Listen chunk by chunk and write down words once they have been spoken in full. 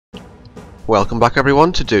Welcome back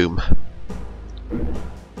everyone to Doom.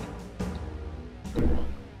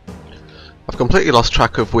 I've completely lost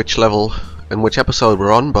track of which level and which episode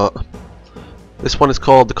we're on, but this one is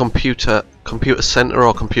called the computer center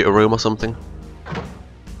or computer room or something.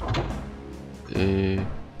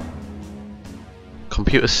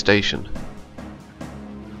 Computer station.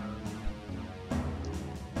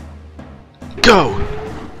 Go!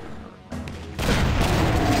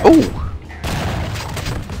 Oh!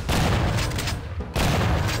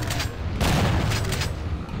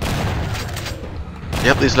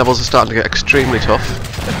 Yep, these levels are starting to get extremely tough.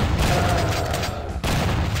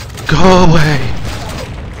 Go away!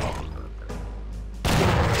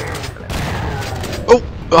 Oh!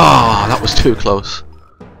 Ah, that was too close.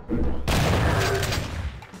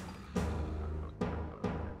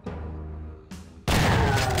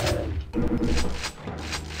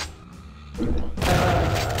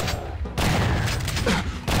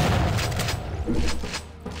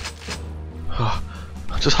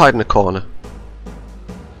 Just hide in a corner.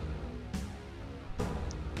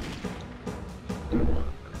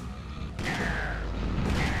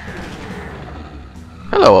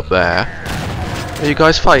 Hello up there. Are you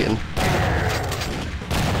guys fighting?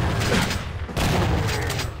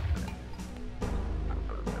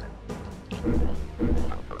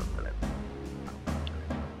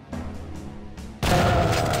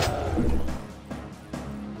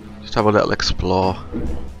 Just have a little explore.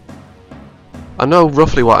 I know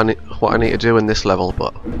roughly what I need to do in this level,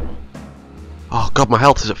 but oh god, my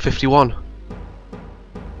health is at 51.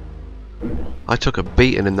 I took a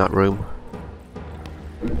beating in that room.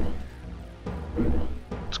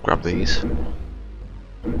 Let's grab these.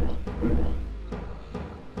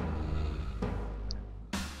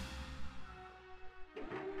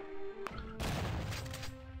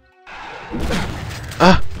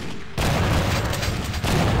 Ah!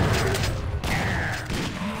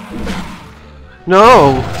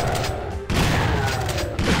 No!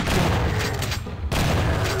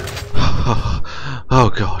 Oh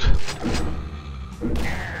god.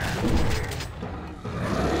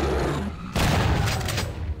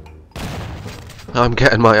 I'm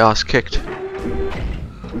getting my ass kicked.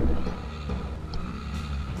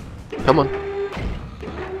 Come on.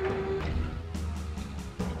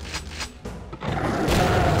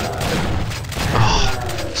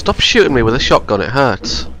 Oh, stop shooting me with a shotgun, it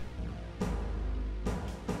hurts.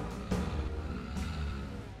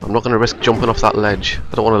 I'm not going to risk jumping off that ledge.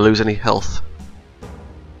 I don't want to lose any health.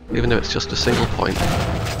 Even if it's just a single point.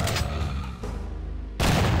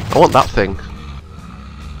 I want that thing.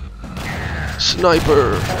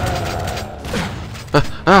 Sniper!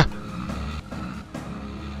 Ah!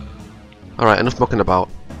 Alright, enough mucking about.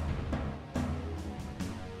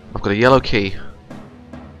 I've got a yellow key.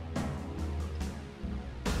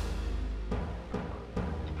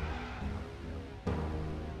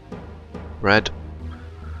 Red.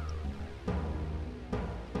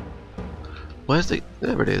 Where's the...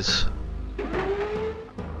 there it is.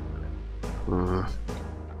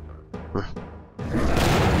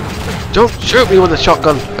 Don't shoot me with a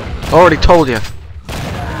shotgun! I already told you.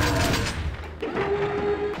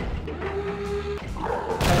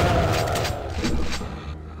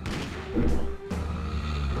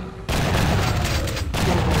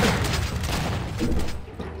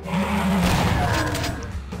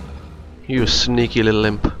 You sneaky little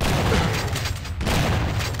imp.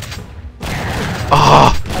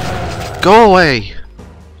 Ah! Oh, go away!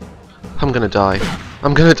 I'm gonna die.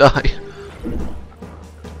 I'm gonna die.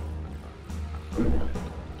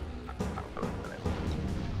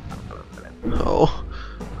 Oh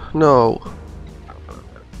no.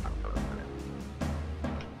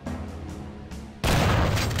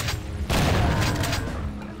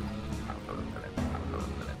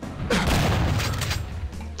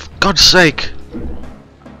 For God's sake!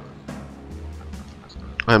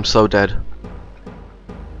 I am so dead.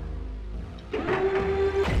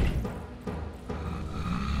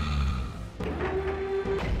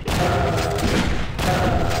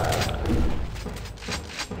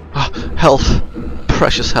 Health.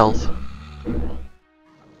 Precious health.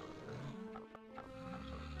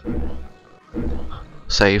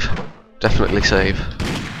 Save. Definitely save.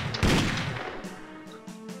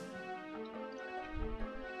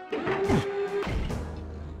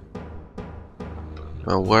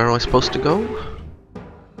 Now where am I supposed to go?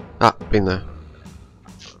 Ah, been there.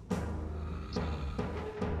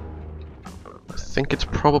 I think it's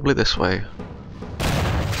probably this way.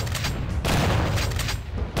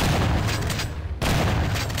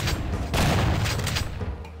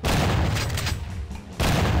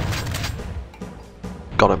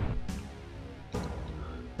 Got him.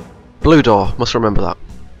 Blue door, must remember that.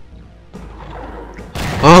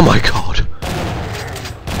 Oh my god!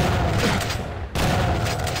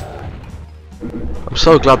 I'm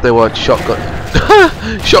so glad they weren't shotgun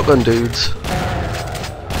shotgun dudes.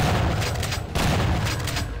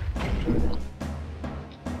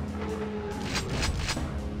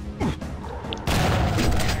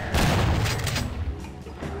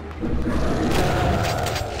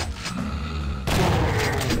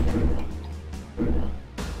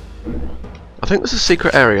 I think there's a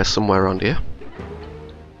secret area somewhere around here.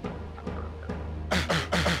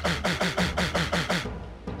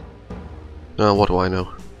 Oh, what do I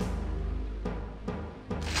know?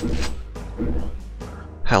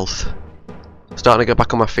 Health. Starting to get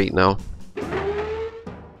back on my feet now.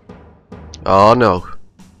 Oh no.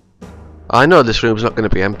 I know this room's not going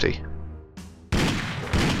to be empty.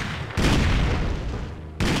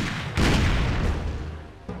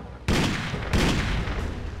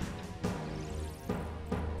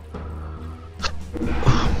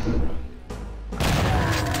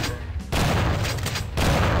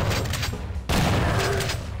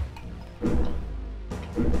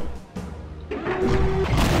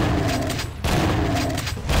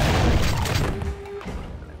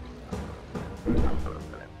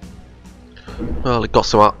 Well, it got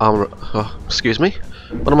some armor. Oh, excuse me?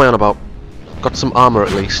 What am I on about? Got some armor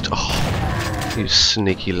at least. Oh, you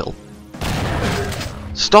sneaky little.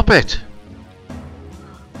 Stop it!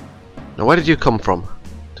 Now, where did you come from?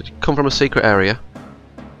 Did you come from a secret area?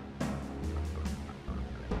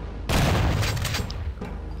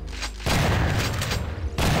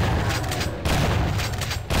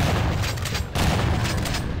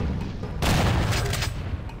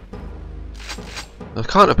 There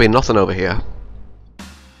can't have been nothing over here.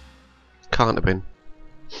 Can't have been.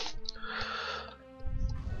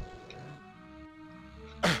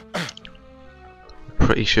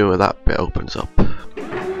 Pretty sure that bit opens up.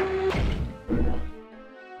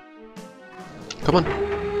 Come on.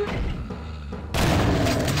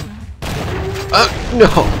 No!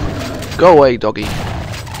 Go away, doggy.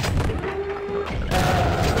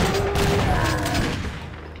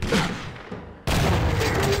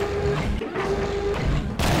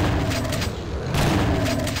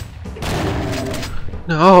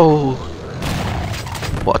 No!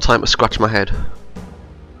 What a time to scratch my head.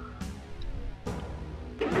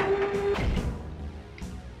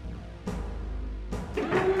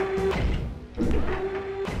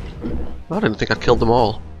 I didn't think I killed them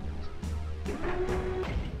all.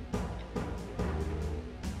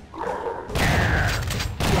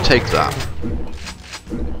 Take that.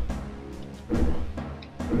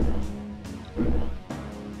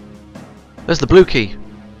 There's the blue key.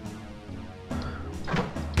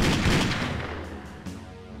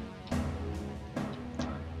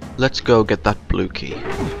 Let's go get that blue key.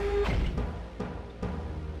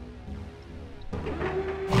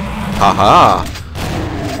 Haha!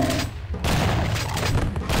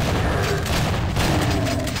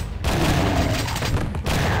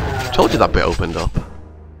 Told you that bit opened up.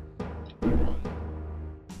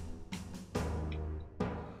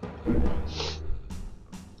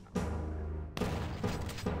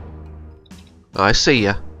 I see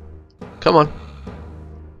ya. Come on.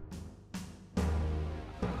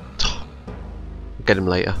 Get him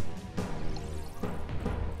later.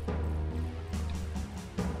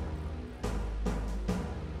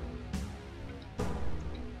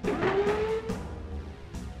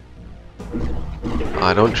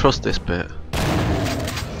 I don't trust this bit.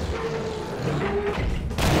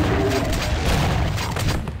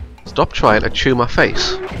 Stop trying to chew my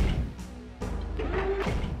face.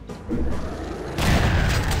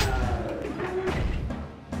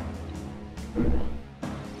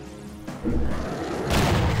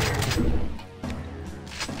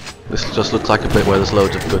 This just looks like a bit where there's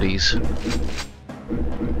loads of goodies.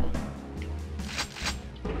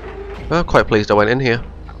 I'm quite pleased I went in here.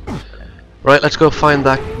 Right, let's go find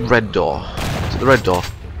that red door. Is it the red door?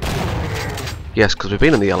 Yes, because we've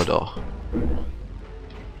been in the yellow door.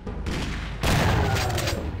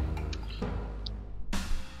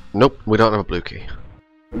 Nope, we don't have a blue key.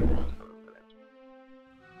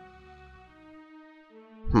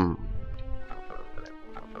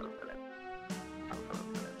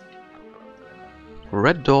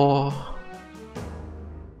 Red door.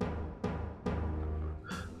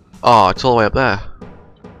 Oh, it's all the way up there.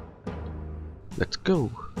 Let's go.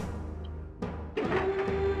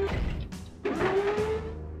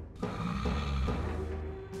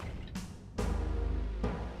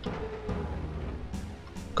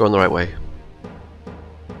 Going the right way.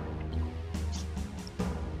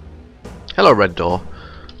 Hello, red door.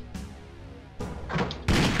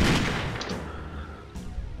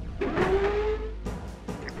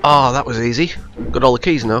 Ah, that was easy. Got all the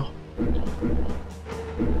keys now.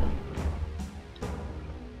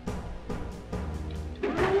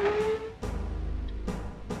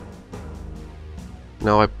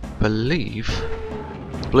 Now I believe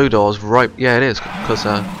blue door's right. Yeah, it is, because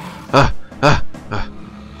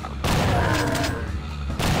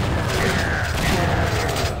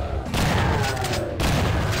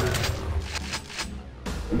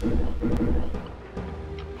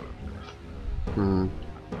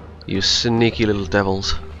you sneaky little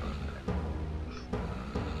devils.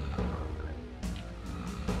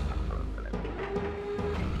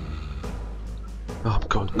 Oh, I'm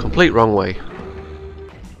going complete wrong way.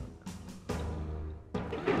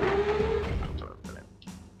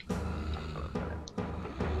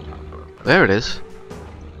 There it is.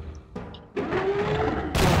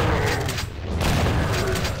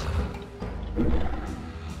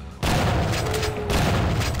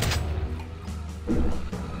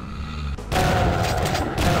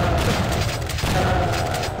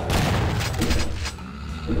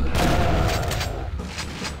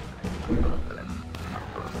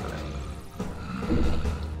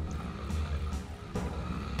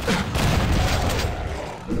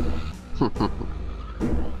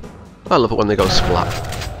 I love it when they go splat.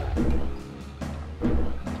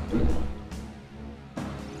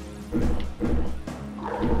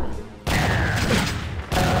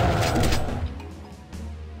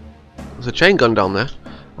 There's a chain gun down there.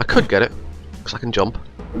 I could get it, because I can jump.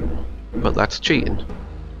 But that's cheating.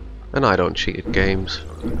 And I don't cheat at games.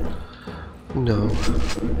 No.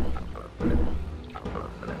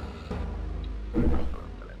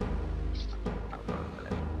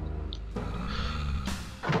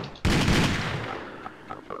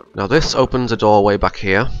 Now this opens a doorway back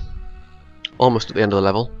here, almost at the end of the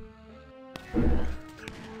level.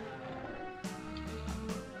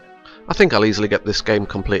 I think I'll easily get this game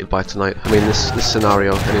completed by tonight. I mean this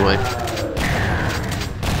scenario anyway.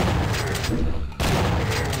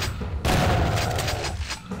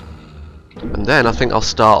 And then I think I'll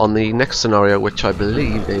start on the next scenario, which I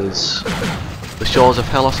believe is the Shores of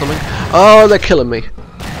Hell or something. Oh, they're killing me!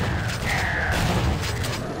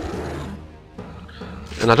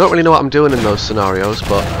 And I don't really know what I'm doing in those scenarios,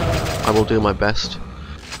 but I will do my best.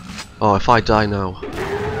 Oh, if I die now.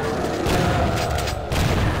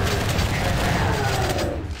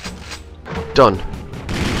 Done.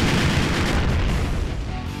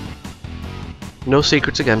 No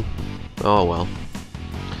secrets again. Oh well.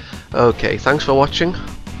 Okay, thanks for watching.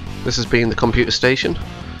 This has been the Computer Station.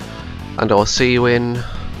 And I'll see you in...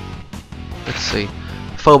 let's see...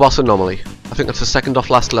 Phobos Anomaly. I think that's the second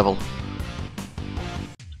off last level.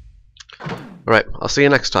 Right, I'll see you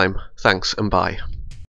next time. Thanks and bye.